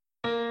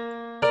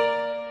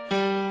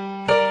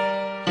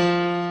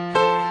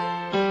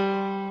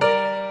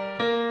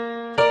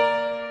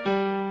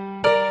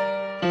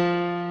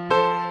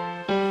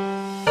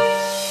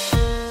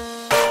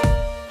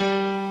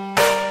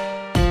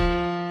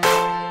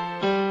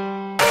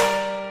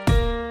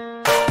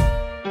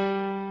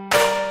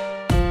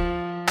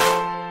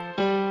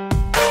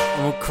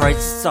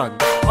crazy, son.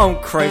 I'm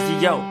crazy,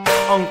 yo.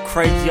 I'm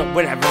crazy, yo.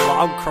 Whatever,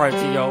 I'm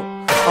crazy, yo.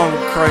 I'm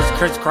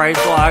crazy,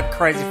 like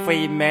crazy for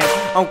you, man.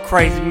 I'm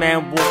crazy,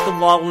 man. Walk the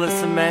line,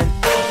 listen, man.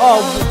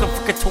 Oh, what the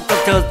fuck,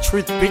 talk, tell the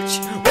truth, bitch.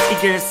 What you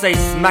gonna say?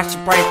 Smash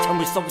your brain, tell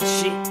me some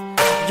shit.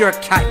 You're a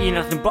cat, you're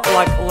nothing but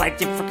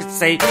like you fucking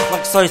say,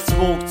 like so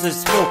small,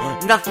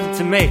 nothing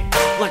to me.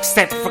 Like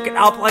step fucking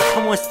up, like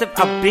come on, step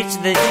up,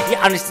 bitch. Then you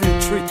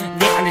understand the truth,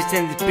 then you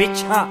understand this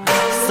bitch, huh?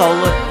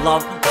 Solo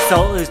love,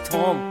 solo is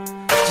Tom.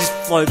 Just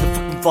flow the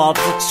fucking vibes,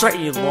 like straight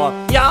in your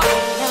life, yeah.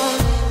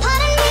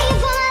 Pardon me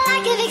for my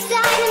lack of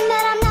excitement,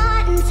 but I'm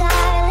not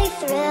entirely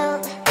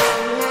thrilled.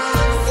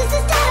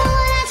 Sisters don't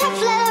wanna talk,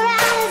 float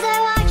around as I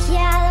walk,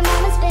 yeah, the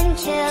moment's been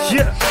killed.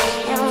 Yeah.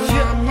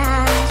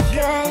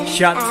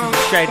 Shout to the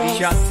shady,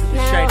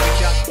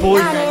 boys,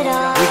 we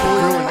can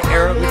ruin the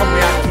era, coming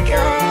out the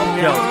era.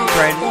 Yo,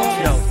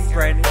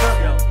 Brandon,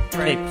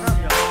 Nips.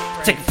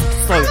 Take it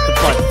slow with the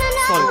blood,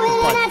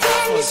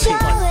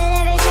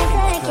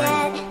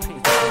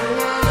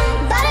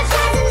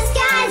 Butterflies in the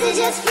skies are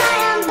just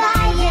flying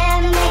by, yeah,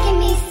 making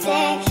me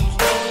sick.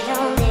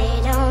 They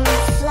don't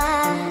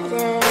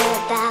flutter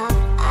about,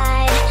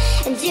 I'd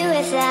do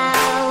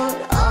without.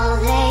 All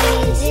they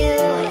do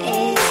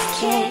is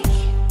kick.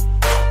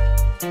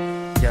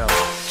 Yo,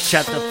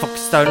 shut the fuck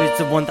stone, it's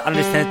the one to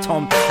understand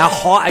Tom. How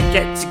hard I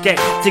get to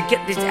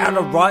get this out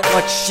of right,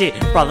 like shit,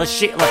 brother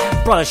shit,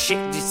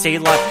 you see,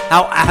 like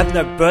how I have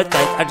no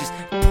birthdays, I just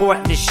pour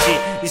out this shit.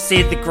 You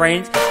see the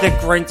grains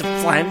of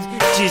flames,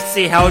 do you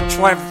see how I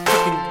try to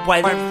fucking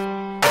wave?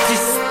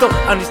 Just stop,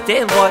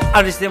 understand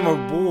my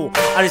war,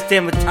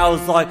 understand my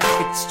tales, like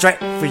it's straight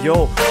for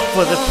you,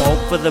 for the folk,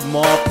 for the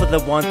mob, for the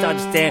one to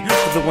understand,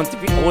 for the one to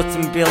be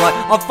awesome and be like,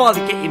 I'll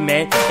finally get you,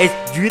 man. It's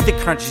you the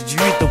crunches, you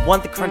the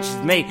one that crunches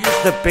me,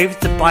 the beef,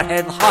 the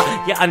butthead,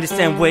 ha, you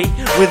understand we're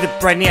the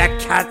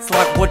brainiac cats,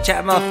 like watch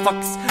out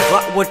motherfuckers,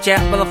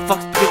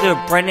 because they're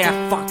brainiac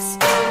fucks,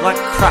 like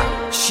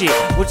crap, shit,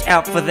 watch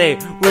out for them,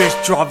 we're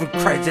just driving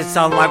crazy,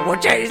 so I'm like,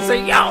 watch out, you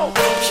say, yo!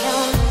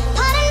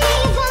 Pardon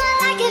me for my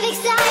lack of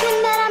excitement,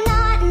 but I'm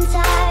not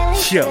entirely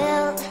Yo. thrilled.